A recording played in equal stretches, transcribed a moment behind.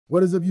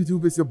What is up,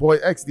 YouTube? It's your boy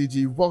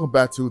XDG. Welcome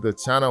back to the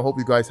channel. Hope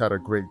you guys had a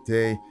great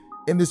day.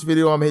 In this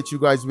video, I'm gonna hit you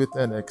guys with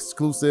an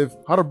exclusive: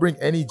 how to bring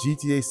any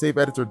GTA save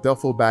editor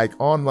duffel bag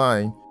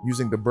online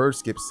using the bird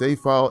skip save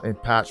file in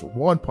patch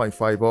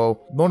 1.50,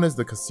 known as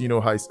the Casino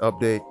Heist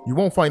update. You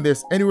won't find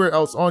this anywhere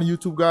else on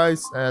YouTube,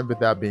 guys. And with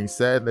that being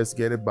said, let's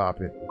get it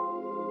bopping.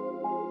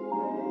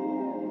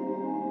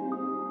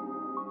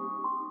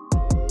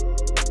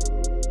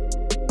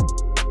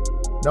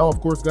 Now,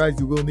 of course, guys,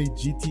 you will need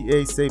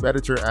GTA Save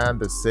Editor and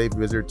the Save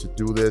Wizard to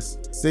do this.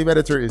 Save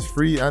Editor is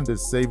free and the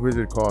Save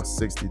Wizard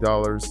costs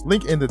 $60.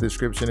 Link in the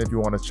description if you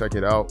want to check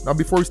it out. Now,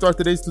 before we start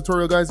today's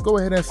tutorial, guys, go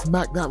ahead and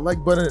smack that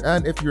like button.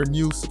 And if you're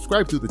new,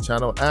 subscribe to the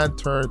channel and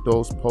turn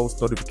those post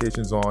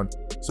notifications on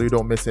so you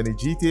don't miss any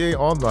GTA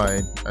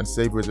Online and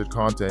Save Wizard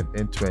content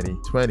in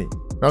 2020.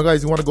 Now,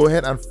 guys, you want to go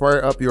ahead and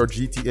fire up your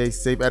GTA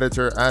Save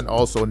Editor, and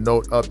also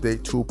note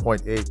update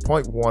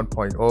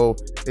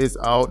 2.8.1.0 is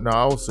out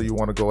now, so you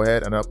want to go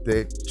ahead and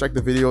update. Check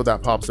the video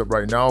that pops up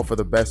right now for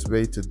the best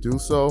way to do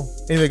so.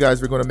 Anyway,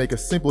 guys, we're going to make a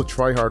simple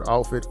try-hard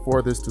outfit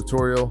for this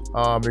tutorial.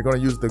 We're going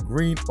to use the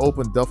green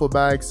open duffel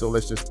bag, so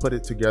let's just put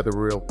it together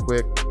real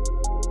quick.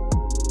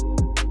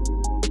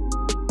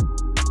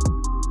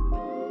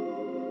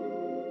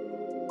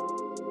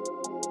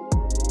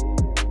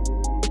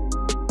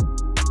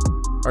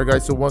 Alright,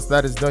 guys, so once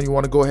that is done, you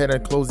want to go ahead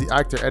and close the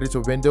actor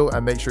editor window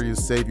and make sure you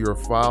save your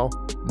file.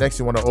 Next,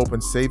 you want to open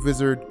Save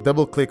Wizard,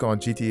 double click on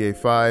GTA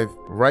 5,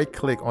 right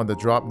click on the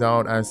drop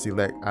down and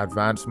select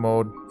Advanced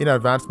Mode. In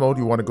Advanced Mode,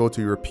 you want to go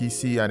to your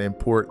PC and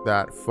import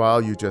that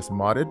file you just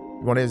modded.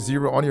 You want to hit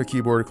 0 on your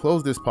keyboard,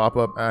 close this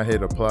pop-up and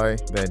hit apply,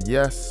 then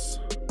yes.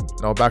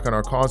 Now back on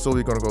our console,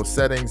 we're going to go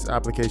Settings,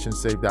 Application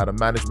Save Data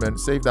Management,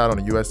 save that on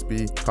a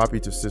USB, copy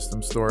to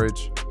system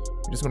storage.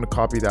 I'm just going to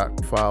copy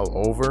that file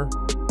over.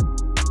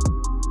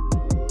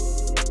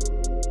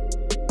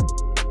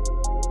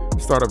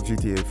 Start up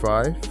GTA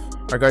 5.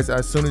 Alright, guys,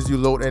 as soon as you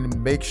load in,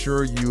 make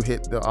sure you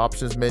hit the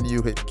options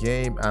menu, hit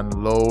game, and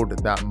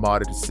load that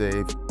modded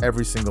save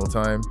every single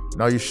time.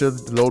 Now you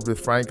should load with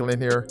Franklin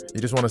here. You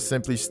just want to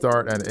simply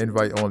start an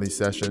invite only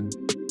session.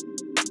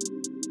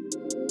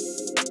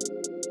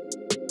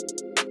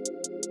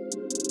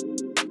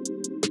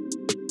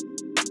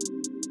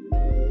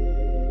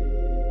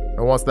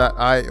 And once that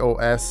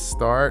iOS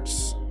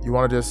starts, you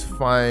want to just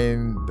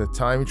find the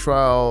time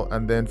trial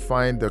and then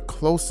find the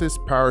closest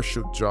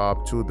parachute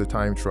job to the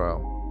time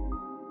trial.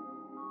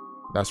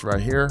 That's right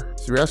here.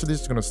 So we're actually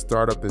just going to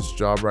start up this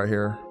job right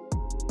here,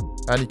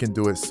 and you can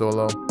do it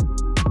solo.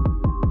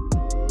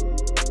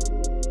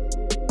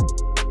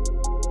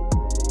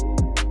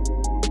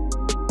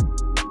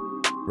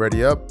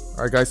 Ready up.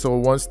 Alright, guys, so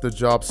once the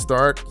job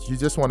starts, you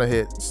just want to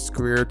hit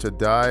square to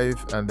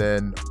dive and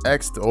then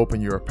X to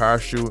open your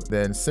parachute,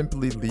 then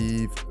simply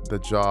leave the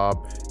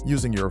job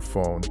using your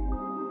phone.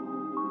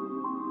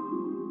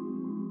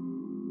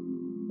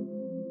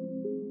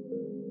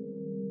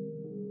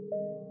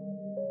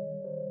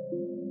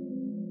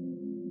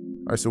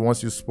 Alright, so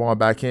once you spawn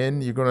back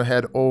in, you're going to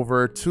head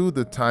over to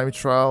the time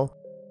trial.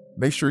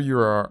 Make sure you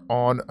are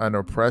on an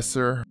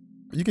oppressor.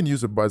 You can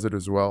use a buzzard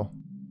as well.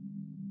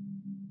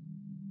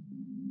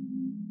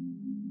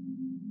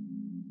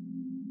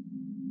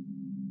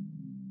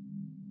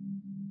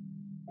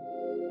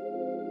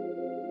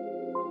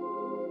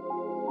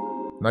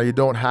 Now, you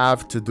don't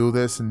have to do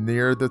this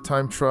near the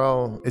time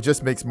trial. It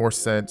just makes more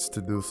sense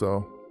to do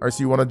so. Alright, so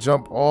you want to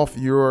jump off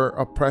your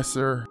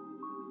oppressor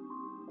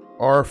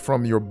or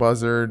from your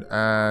buzzard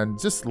and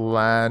just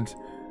land.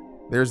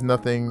 There's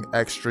nothing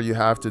extra you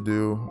have to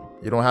do.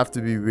 You don't have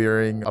to be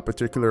wearing a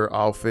particular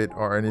outfit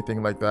or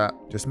anything like that.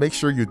 Just make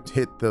sure you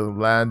hit the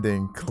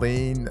landing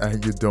clean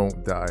and you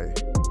don't die.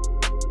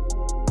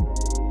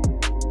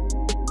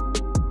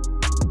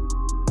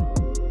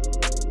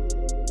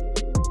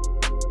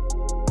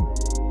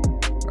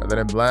 Let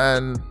him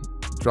land,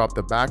 drop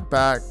the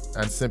backpack,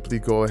 and simply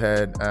go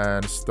ahead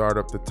and start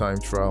up the time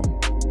trial.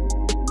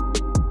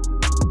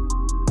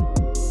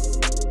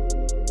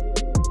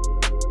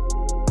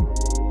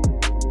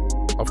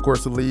 Of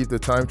course, leave the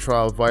time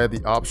trial via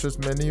the options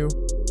menu.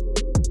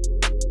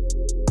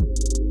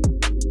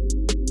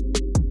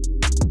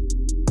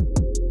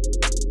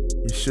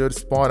 He should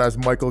spawn as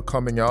Michael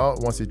coming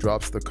out. Once he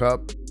drops the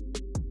cup,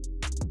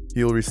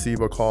 he'll receive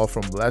a call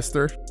from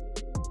Lester.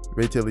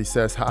 Wait till he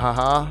says ha ha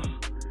ha.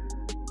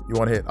 You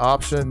want to hit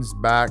options,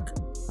 back,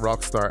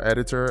 Rockstar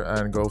Editor,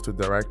 and go to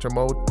director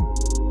mode.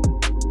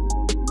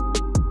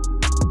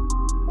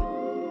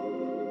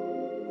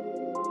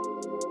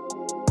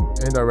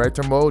 In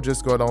director mode,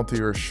 just go down to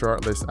your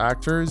shortlist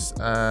actors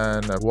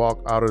and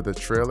walk out of the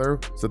trailer.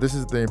 So this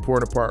is the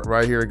important part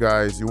right here,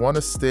 guys. You want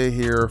to stay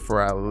here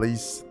for at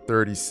least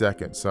 30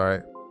 seconds, all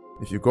right?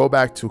 If you go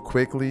back too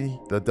quickly,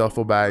 the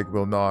duffel bag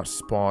will not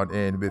spawn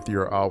in with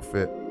your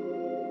outfit.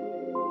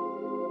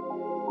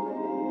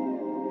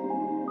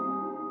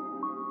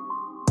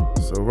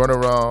 So run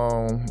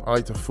around. I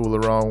like to fool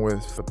around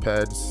with the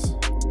peds.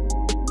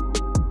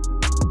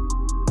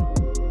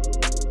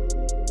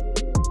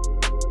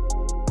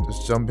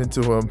 Just jump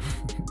into him.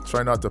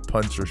 Try not to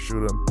punch or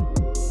shoot him.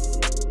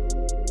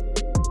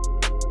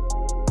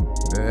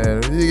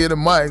 And you get a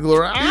mic,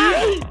 glory.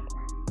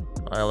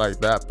 I like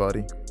that,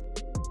 buddy.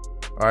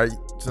 Alright,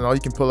 so now you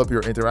can pull up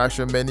your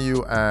interaction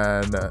menu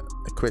and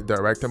quit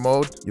director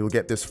mode. You'll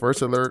get this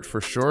first alert for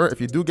sure.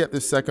 If you do get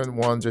this second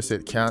one, just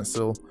hit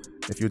cancel.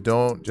 If you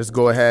don't, just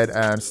go ahead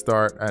and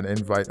start an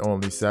invite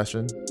only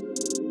session.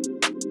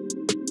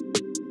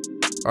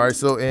 Alright,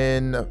 so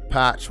in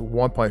patch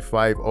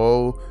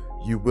 1.50,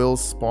 you will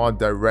spawn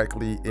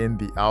directly in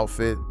the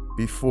outfit.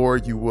 Before,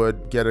 you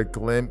would get a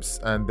glimpse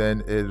and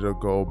then it'll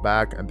go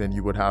back, and then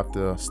you would have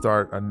to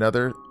start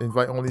another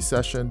invite only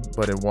session.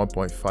 But in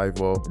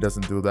 1.50, it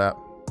doesn't do that.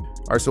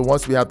 Alright, so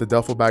once we have the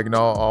duffel bag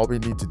now, all we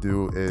need to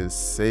do is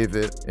save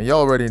it. And you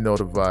already know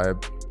the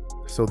vibe.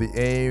 So the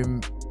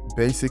aim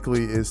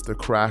basically is to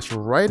crash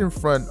right in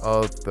front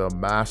of the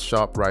mask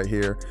shop right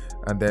here,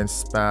 and then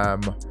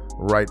spam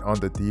right on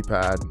the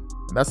D-pad.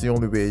 And that's the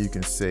only way you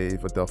can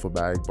save a duffel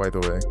bag, by the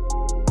way.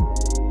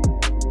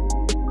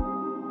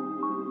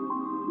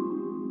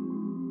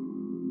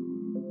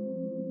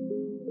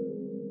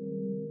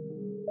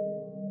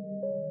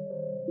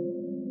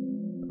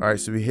 Alright,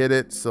 so we hit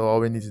it, so all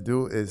we need to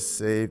do is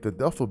save the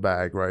duffel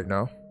bag right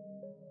now.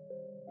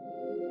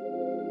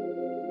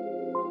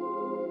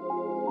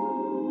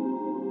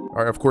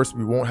 Alright, of course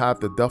we won't have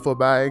the duffel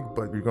bag,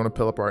 but we're going to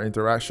pull up our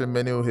interaction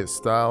menu, hit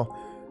style.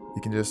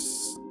 You can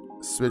just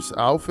switch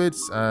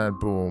outfits and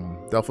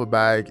boom, duffel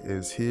bag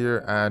is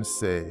here and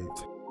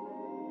saved.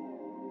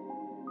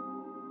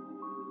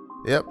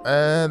 Yep,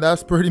 and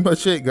that's pretty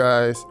much it,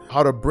 guys.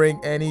 How to bring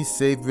any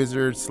save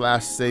wizard /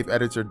 save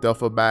editor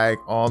duffel bag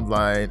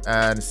online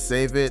and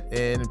save it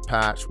in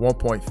patch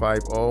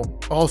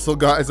 1.50. Also,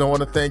 guys, I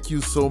want to thank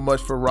you so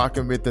much for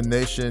rocking with the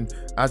nation.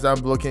 As I'm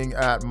looking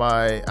at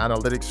my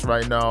analytics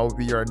right now,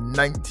 we are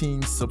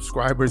 19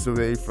 subscribers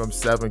away from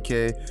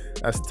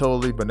 7K. That's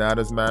totally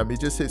bananas, man. We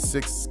just hit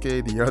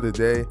 6K the other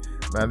day.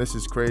 Man, this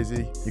is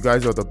crazy. You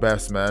guys are the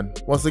best, man.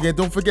 Once again,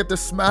 don't forget to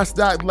smash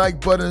that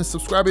like button,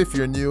 subscribe if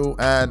you're new,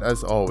 and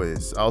as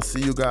always, I'll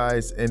see you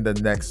guys in the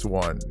next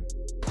one.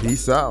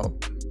 Peace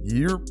out.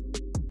 Yep.